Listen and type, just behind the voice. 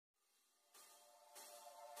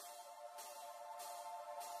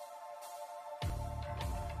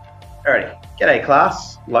Alrighty, g'day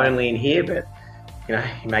class, lonely in here, but you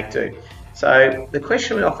make do. So the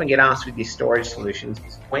question we often get asked with these storage solutions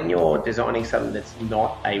is when you're designing something that's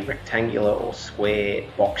not a rectangular or square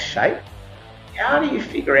box shape, how do you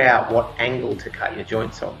figure out what angle to cut your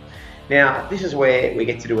joints on? Now, this is where we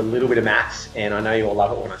get to do a little bit of maths, and I know you all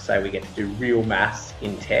love it when I say we get to do real maths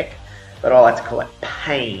in tech, but I like to call it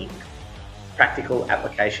PAIN, practical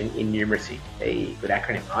application in numeracy. A good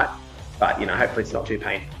acronym, right? But hopefully it's not too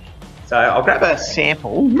painful. So I'll grab a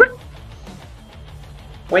sample.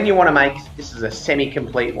 When you want to make, this is a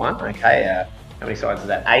semi-complete one, okay? How many sides is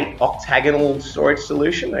that? 8 octagonal storage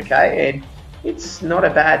solution, okay? And it's not a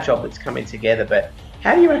bad job that's coming together, but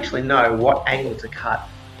how do you actually know what angle to cut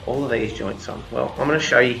all of these joints on? Well, I'm going to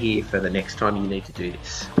show you here for the next time you need to do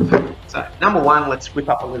this. So number one, let's whip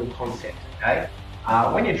up a little concept, okay?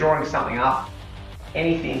 When you're drawing something up,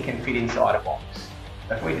 anything can fit inside a box.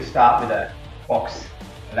 So if we just start with a box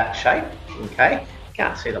of that shape, okay?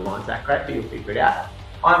 Can't see the lines that great, but you'll figure it out.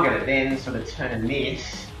 I'm going to then sort of turn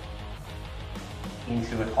this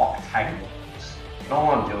into an octagonal box. And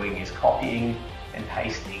all I'm doing is copying and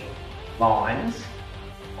pasting lines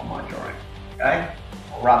on my drawing, okay?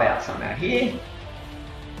 I'll rub out some out here.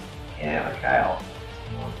 Yeah, okay, I'll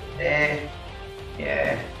put one there.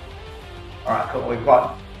 Yeah. All right, cool. We've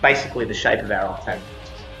got basically the shape of our octagonal.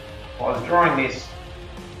 Well, I was drawing this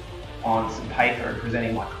on some paper and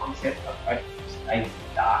presenting my concept. I just made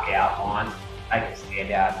dark outlines, make it stand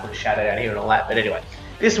out, put a shadow down here and all that. But anyway,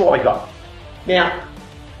 this is what we got. Now,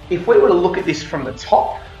 if we were to look at this from the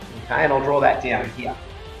top, okay, and I'll draw that down here.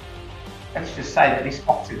 Let's just say that this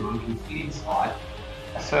octagon can fit inside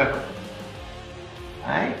a circle.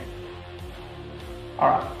 Okay? All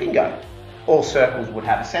right, bingo. All circles would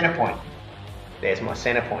have a center point. There's my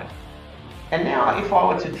center point. And now if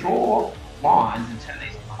I were to draw lines and turn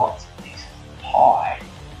these plots of these pi,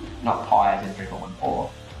 not pi as in 3.14,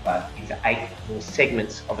 but into 8 little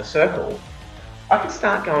segments of a circle, I can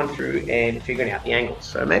start going through and figuring out the angles.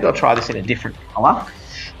 So maybe I'll try this in a different color.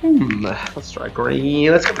 Let's try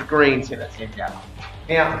green. Let's get the green, see if that stands out.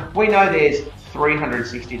 Now, we know there's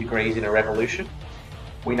 360 degrees in a revolution.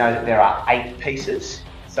 We know that there are 8 pieces.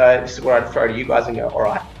 So this is where I'd throw to you guys and go, all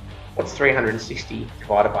right, what's 360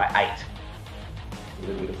 divided by 8? A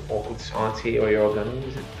little bit of awkward science here, or you're all going,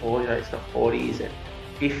 is it 40? No, it's not 40, is it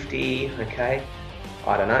 50? Okay,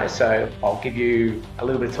 I don't know. So I'll give you a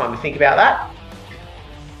little bit of time to think about that.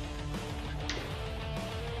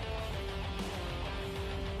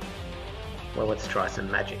 Well, let's try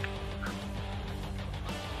some magic.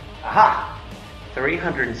 Aha!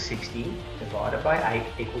 360 divided by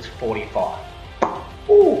 8 equals 45.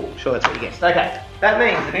 Ooh, sure that's what you guessed. Okay, that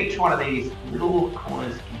means that each one of these little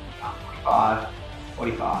corners can become 45,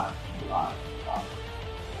 45, 45,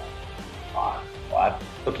 45, 45.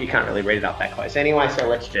 Look, you can't really read it up that close anyway, so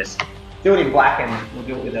let's just do it in black and we'll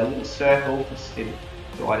do it with a little circle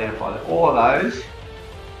to identify that all of those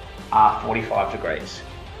are 45 degrees.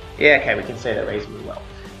 Yeah, okay, we can see that reasonably well.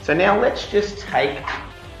 So now let's just take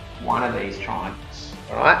one of these triangles,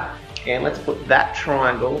 all right? And let's put that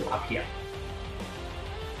triangle up here.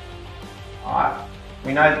 All right,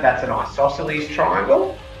 we know that that's an isosceles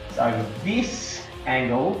triangle, so this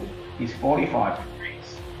angle is 45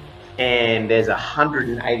 degrees, and there's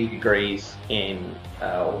 180 degrees in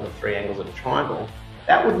all the 3 angles of the triangle.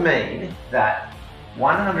 That would mean that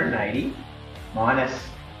 180 minus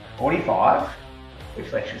 45,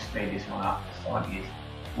 which let's just speed this one up, this one is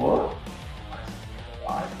 4 minus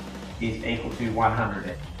 5 is equal to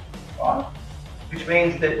 105, which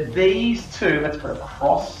means that these two, let's put a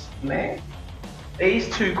cross in there, these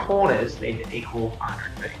 2 corners need to equal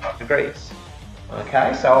 135 degrees.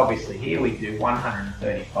 Okay, so obviously here we do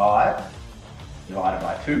 135 divided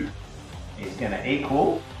by 2 is going to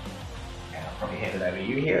equal, and I'll probably hand it over to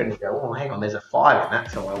you here and you go, oh, hang on, there's a 5 in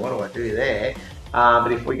that, so what do I do there?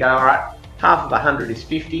 But if we go, all right, half of 100 is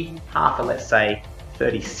 50, half of, let's say,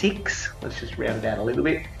 36, let's just round it down a little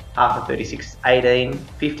bit, half of 36 is 18,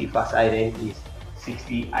 50 plus 18 is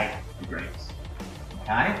 68 degrees.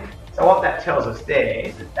 Okay? So what that tells us there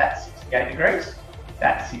is that that's 68 degrees,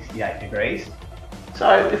 that's 68 degrees.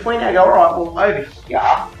 So if we now go, all right, well over here,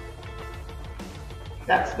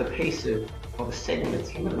 that's the piece of, or the segment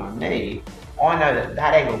here that I need. I know that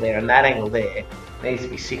that angle there and that angle there needs to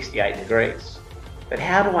be 68 degrees. But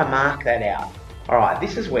how do I mark that out? All right,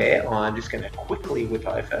 this is where I'm just going to quickly whip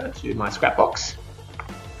over to my scrap box.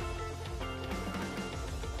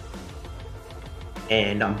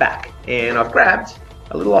 And I'm back. And I've grabbed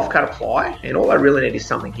a little off-cut ply, and all I really need is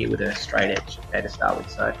something here with a straight edge, okay, to start with.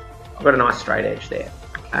 So I've got a nice straight edge there,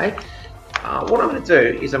 okay? what I'm going to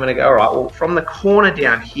do is I'm going to go, all right, well, from the corner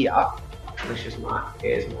down here, let's just mark,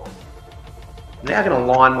 there's mine. I'm now going to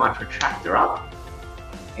line my protractor up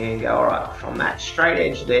and go, all right, from that straight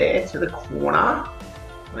edge there to the corner,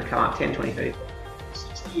 I'm going to come up 10, 20, 30,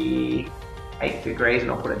 68 degrees,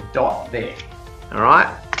 and I'll put a dot there. All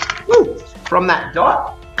right, woo. From that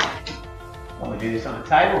dot, I'm going to do this on the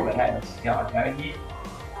table, but hey, let's just go and go here.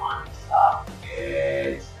 Line this up,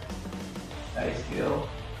 yes, stay still.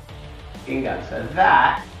 Bingo. So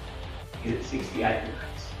that is at 68 degrees.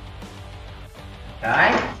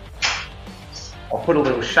 Okay. I'll put a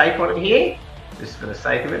little shape on it here, just for the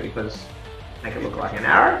sake of it, because make it look like an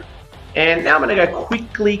arrow. And now I'm going to go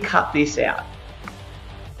quickly cut this out.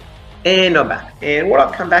 And I'm back. And what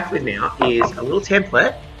I've come back with now is a little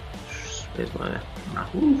template. There's my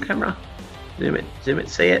camera. Zoom it,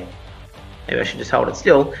 see it. Maybe I should just hold it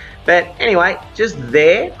still. But anyway, just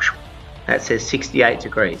there, that says 68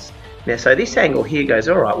 degrees. Now, so this angle here goes,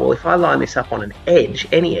 all right, well, if I line this up on an edge,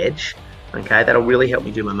 any edge, okay, that'll really help me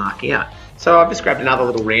do my marking out. So I've just grabbed another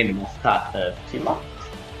little random off-cut of timber.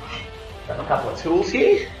 Got a couple of tools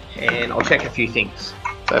here, and I'll check a few things.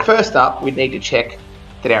 So first up, we need to check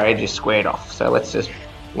that our edge is squared off. So let's just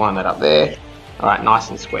line that up there. All right, nice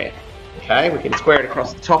and square. Okay, we can square it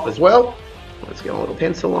across the top as well. Let's get a little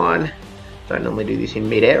pencil line. Don't normally do this in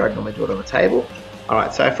mid-air, I normally do it on the table. All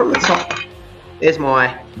right, so from the top, there's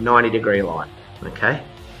my 90-degree line, okay?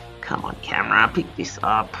 Come on, camera, pick this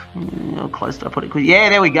up. How close do I put it? Yeah,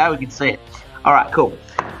 there we go, we can see it. All right, cool.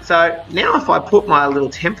 So now if I put my little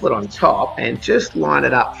template on top and just line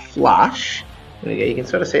it up flush, there we go, you can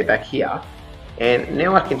sort of see it back here. And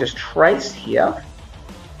now I can just trace here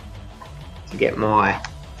to get my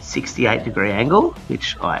 68-degree angle,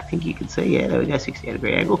 which I think you can see. Yeah, there we go,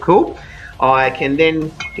 68-degree angle, cool. I can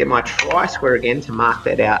then get my tri-square again to mark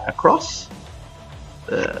that out across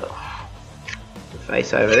the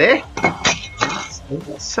face over there.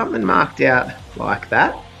 So something marked out like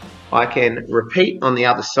that. I can repeat on the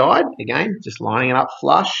other side, again, just lining it up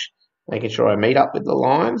flush, making sure I meet up with the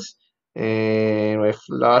lines. And we're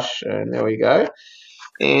flush, and there we go.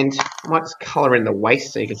 And I might just colour in the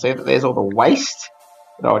waist so you can see that there's all the waste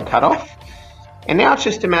that I would cut off. And now it's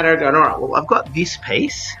just a matter of going, all right, well, I've got this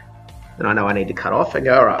piece that I know I need to cut off, and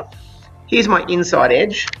go, all right, here's my inside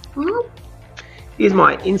edge. Here's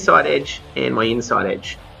my inside edge and my inside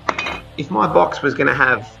edge. If my box was going to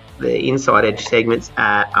have the inside edge segments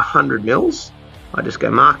at 100 mils, I just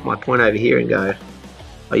go mark my point over here and go,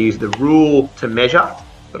 I use the rule to measure,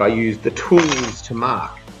 but I use the tools to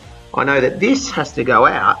mark. I know that this has to go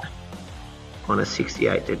out on a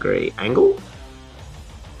 68-degree angle,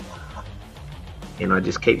 and I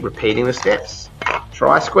just keep repeating the steps.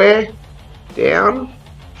 Tri-square, down,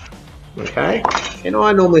 okay, and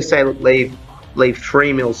I normally say leave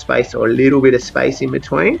 3 mil space or a little bit of space in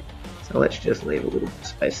between. So let's just leave a little bit of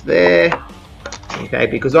space there, okay,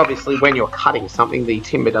 because obviously when you're cutting something, the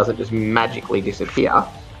timber doesn't just magically disappear. All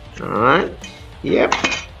right, yep,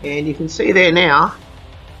 and you can see there now,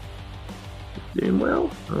 doing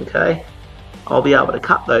well, okay, I'll be able to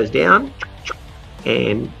cut those down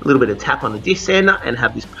and a little bit of tap on the disc center and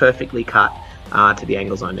have this perfectly cut to the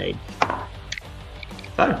angles I need.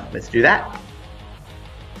 So let's do that.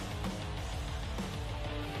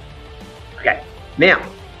 Okay, now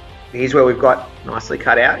here's where we've got nicely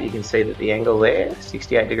cut out. You can see that the angle there,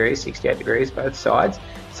 68 degrees both sides.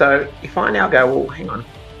 So if I now go, well, hang on,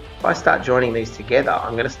 if I start joining these together,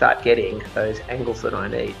 I'm going to start getting those angles that I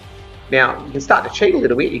need. Now you can start to cheat a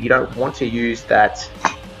little bit if you don't want to use that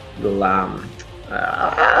little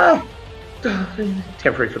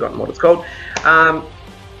temporary forgotten what it's called.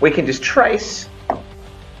 We can just trace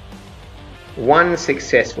one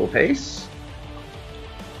successful piece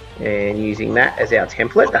and using that as our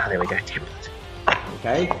template. There we go, template.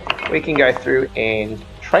 Okay, we can go through and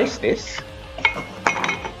trace this,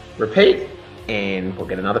 repeat, and we'll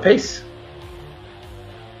get another piece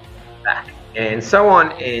back, and so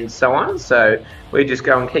on and so on. So we just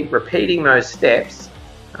go and keep repeating those steps,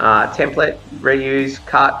 template, reuse,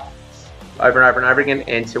 cut, over and over and over again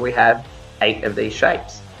until we have 8 of these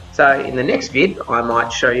shapes. So in the next vid, I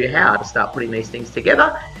might show you how to start putting these things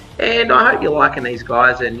together, and I hope you're liking these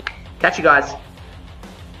guys, and catch you guys